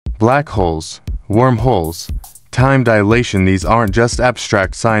Black holes, wormholes, time dilation. These aren't just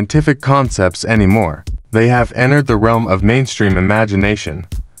abstract scientific concepts anymore. They have entered the realm of mainstream imagination.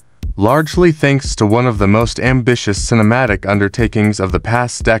 Largely thanks to one of the most ambitious cinematic undertakings of the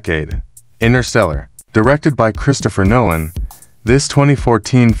past decade, Interstellar. Directed by Christopher Nolan, this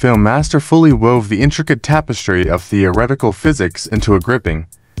 2014 film masterfully wove the intricate tapestry of theoretical physics into a gripping,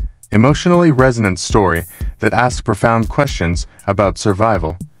 emotionally resonant story that asks profound questions about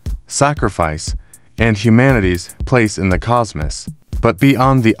survival, sacrifice, and humanity's place in the cosmos. But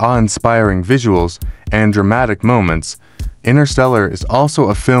beyond the awe-inspiring visuals and dramatic moments, Interstellar is also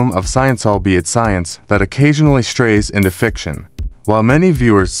a film of science, albeit science that occasionally strays into fiction. While many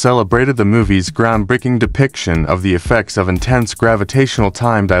viewers celebrated the movie's groundbreaking depiction of the effects of intense gravitational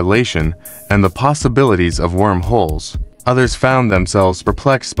time dilation and the possibilities of wormholes, others found themselves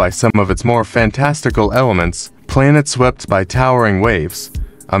perplexed by some of its more fantastical elements: planets swept by towering waves,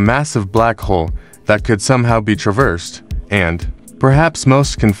 a massive black hole that could somehow be traversed, and, perhaps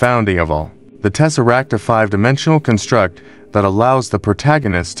most confounding of all, the Tesseract, a five-dimensional construct that allows the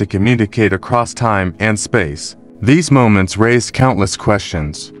protagonist to communicate across time and space. These moments raised countless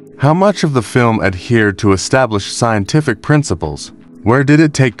questions. How much of the film adhered to established scientific principles? Where did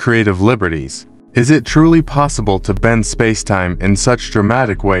it take creative liberties? Is it truly possible to bend space-time in such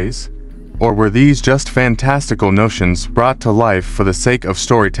dramatic ways? Or were these just fantastical notions brought to life for the sake of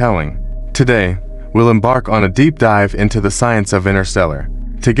storytelling? Today, we'll embark on a deep dive into the science of Interstellar.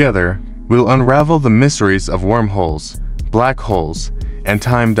 Together, we'll unravel the mysteries of wormholes, black holes, and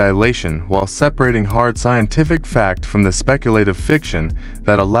time dilation while separating hard scientific fact from the speculative fiction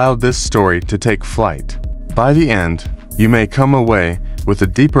that allowed this story to take flight. By the end, you may come away with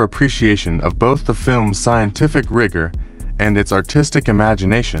a deeper appreciation of both the film's scientific rigor and its artistic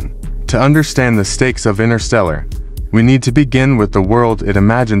imagination. To understand the stakes of Interstellar, we need to begin with the world it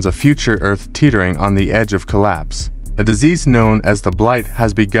imagines: a future Earth teetering on the edge of collapse. A disease known as the blight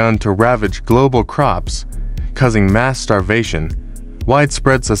has begun to ravage global crops, causing mass starvation,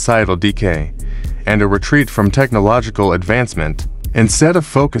 widespread societal decay, and a retreat from technological advancement. Instead of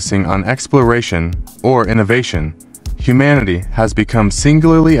focusing on exploration or innovation, humanity has become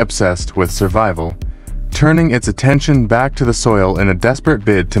singularly obsessed with survival, turning its attention back to the soil in a desperate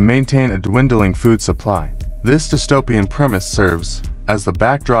bid to maintain a dwindling food supply. This dystopian premise serves as the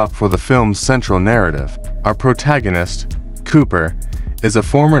backdrop for the film's central narrative. Our protagonist, Cooper, is a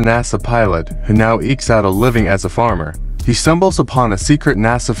former NASA pilot who now ekes out a living as a farmer. He stumbles upon a secret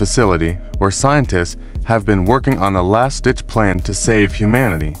NASA facility where scientists have been working on a last-ditch plan to save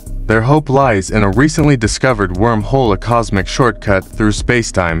humanity. Their hope lies in a recently discovered wormhole, a cosmic shortcut through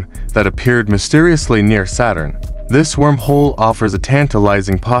space-time that appeared mysteriously near Saturn. This wormhole offers a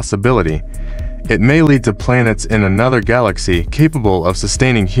tantalizing possibility. It may lead to planets in another galaxy capable of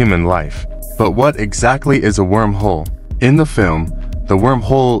sustaining human life. But what exactly is a wormhole? In the film, the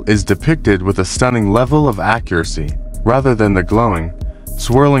wormhole is depicted with a stunning level of accuracy. Rather than the glowing,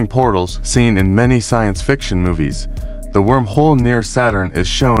 swirling portals seen in many science fiction movies, the wormhole near Saturn is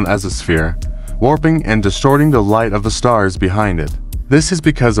shown as a sphere, warping and distorting the light of the stars behind it. This is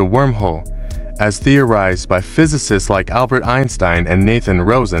because a wormhole, as theorized by physicists like Albert Einstein and Nathan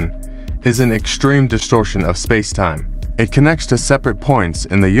Rosen, is an extreme distortion of space-time. It connects to separate points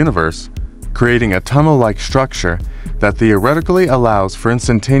in the universe, creating a tunnel-like structure that theoretically allows for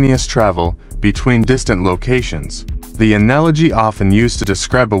instantaneous travel between distant locations. The analogy often used to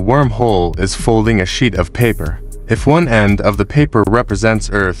describe a wormhole is folding a sheet of paper. If one end of the paper represents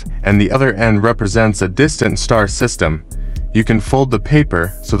Earth and the other end represents a distant star system, you can fold the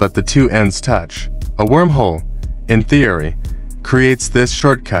paper so that the two ends touch. A wormhole, in theory, creates this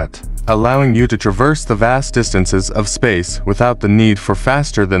shortcut, allowing you to traverse the vast distances of space without the need for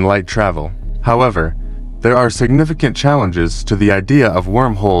faster-than-light travel. However, there are significant challenges to the idea of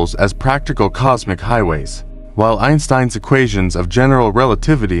wormholes as practical cosmic highways. While Einstein's equations of general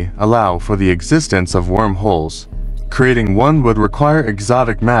relativity allow for the existence of wormholes, creating one would require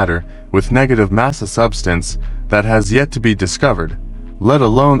exotic matter with negative mass, a substance that has yet to be discovered, let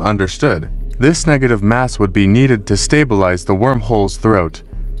alone understood. This negative mass would be needed to stabilize the wormhole's throat,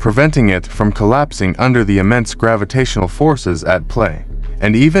 preventing it from collapsing under the immense gravitational forces at play.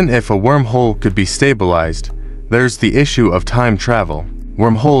 And even if a wormhole could be stabilized, there's the issue of time travel.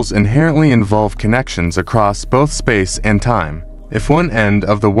 Wormholes inherently involve connections across both space and time. If one end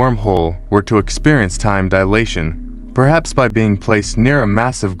of the wormhole were to experience time dilation, perhaps by being placed near a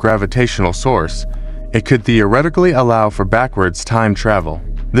massive gravitational source, it could theoretically allow for backwards time travel.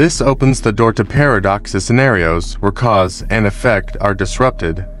 This opens the door to paradoxes, scenarios where cause and effect are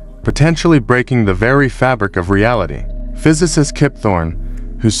disrupted, potentially breaking the very fabric of reality. Physicist Kip Thorne,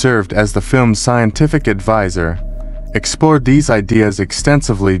 who served as the film's scientific advisor, explored these ideas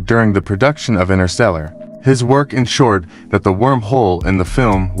extensively during the production of Interstellar. His work ensured that the wormhole in the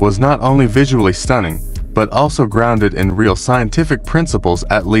film was not only visually stunning, but also grounded in real scientific principles,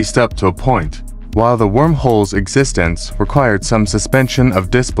 at least up to a point. While the wormhole's existence required some suspension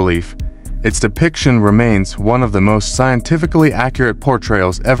of disbelief, its depiction remains one of the most scientifically accurate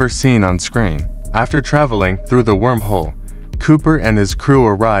portrayals ever seen on screen. After traveling through the wormhole, Cooper and his crew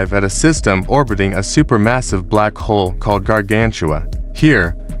arrive at a system orbiting a supermassive black hole called Gargantua.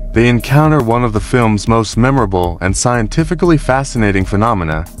 Here, they encounter one of the film's most memorable and scientifically fascinating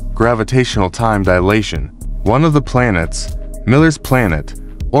phenomena: gravitational time dilation. One of the planets, Miller's planet,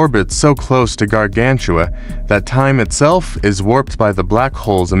 orbits so close to Gargantua that time itself is warped by the black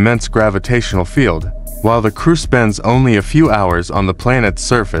hole's immense gravitational field. While the crew spends only a few hours on the planet's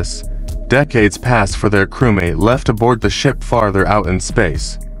surface, decades pass for their crewmate left aboard the ship farther out in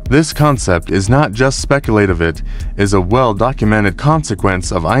space. This concept is not just speculative, it is a well-documented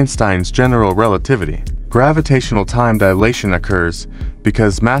consequence of Einstein's general relativity. Gravitational time dilation occurs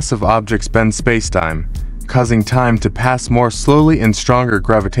because massive objects bend spacetime, causing time to pass more slowly in stronger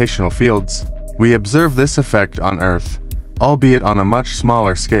gravitational fields. We observe this effect on Earth, albeit on a much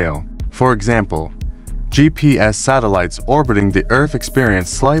smaller scale. For example, GPS satellites orbiting the Earth experience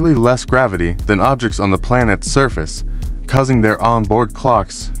slightly less gravity than objects on the planet's surface, causing their onboard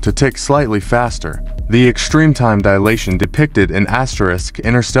clocks to tick slightly faster. The extreme time dilation depicted in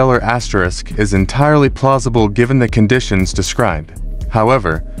Interstellar is entirely plausible given the conditions described.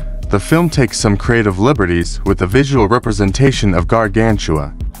 However, the film takes some creative liberties with the visual representation of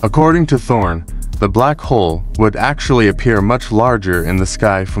Gargantua. According to Thorne, the black hole would actually appear much larger in the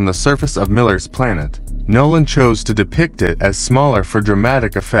sky from the surface of Miller's planet. Nolan chose to depict it as smaller for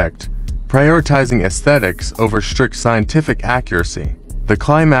dramatic effect, prioritizing aesthetics over strict scientific accuracy. The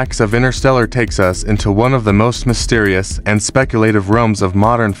climax of Interstellar takes us into one of the most mysterious and speculative realms of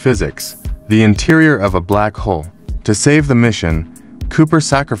modern physics, the interior of a black hole. To save the mission, Cooper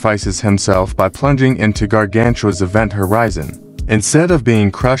sacrifices himself by plunging into Gargantua's event horizon. Instead of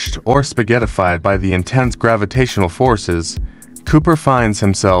being crushed or spaghettified by the intense gravitational forces, Cooper finds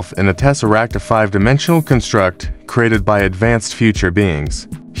himself in a tesseract, a five-dimensional construct created by advanced future beings.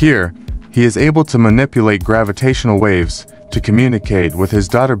 Here, he is able to manipulate gravitational waves to communicate with his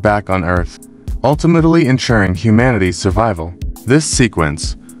daughter back on Earth, ultimately ensuring humanity's survival. This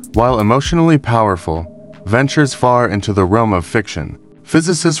sequence, while emotionally powerful, ventures far into the realm of fiction.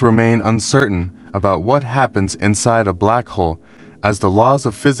 Physicists remain uncertain about what happens inside a black hole, as the laws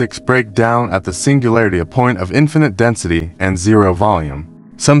of physics break down at the singularity, a point of infinite density and zero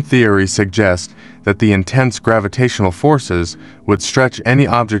volume. Some theories suggest that the intense gravitational forces would stretch any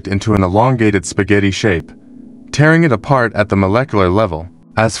object into an elongated spaghetti shape, tearing it apart at the molecular level.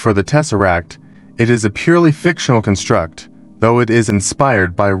 As for the tesseract, it is a purely fictional construct, though it is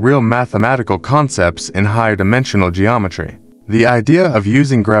inspired by real mathematical concepts in higher-dimensional geometry. The idea of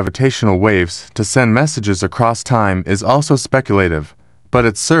using gravitational waves to send messages across time is also speculative, but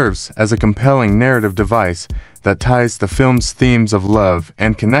it serves as a compelling narrative device that ties the film's themes of love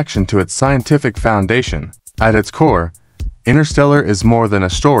and connection to its scientific foundation. At its core, Interstellar is more than a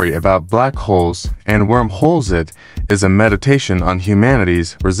story about black holes and wormholes. It is a meditation on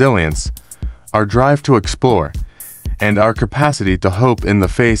humanity's resilience, our drive to explore, and our capacity to hope in the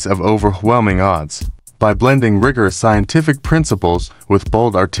face of overwhelming odds. By blending rigorous scientific principles with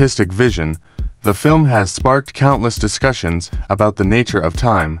bold artistic vision, the film has sparked countless discussions about the nature of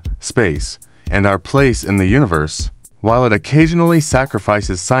time, space, and our place in the universe. While it occasionally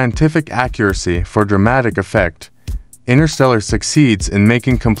sacrifices scientific accuracy for dramatic effect, Interstellar succeeds in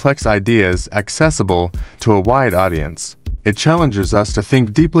making complex ideas accessible to a wide audience. It challenges us to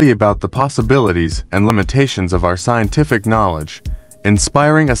think deeply about the possibilities and limitations of our scientific knowledge,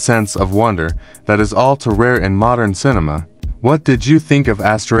 inspiring a sense of wonder that is all too rare in modern cinema. What did you think of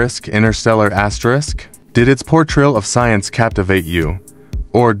Interstellar? Did its portrayal of science captivate you?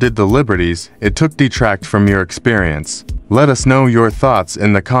 Or did the liberties it took detract from your experience? Let us know your thoughts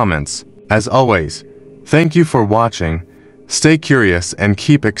in the comments. As always, thank you for watching. Stay curious and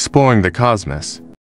keep exploring the cosmos.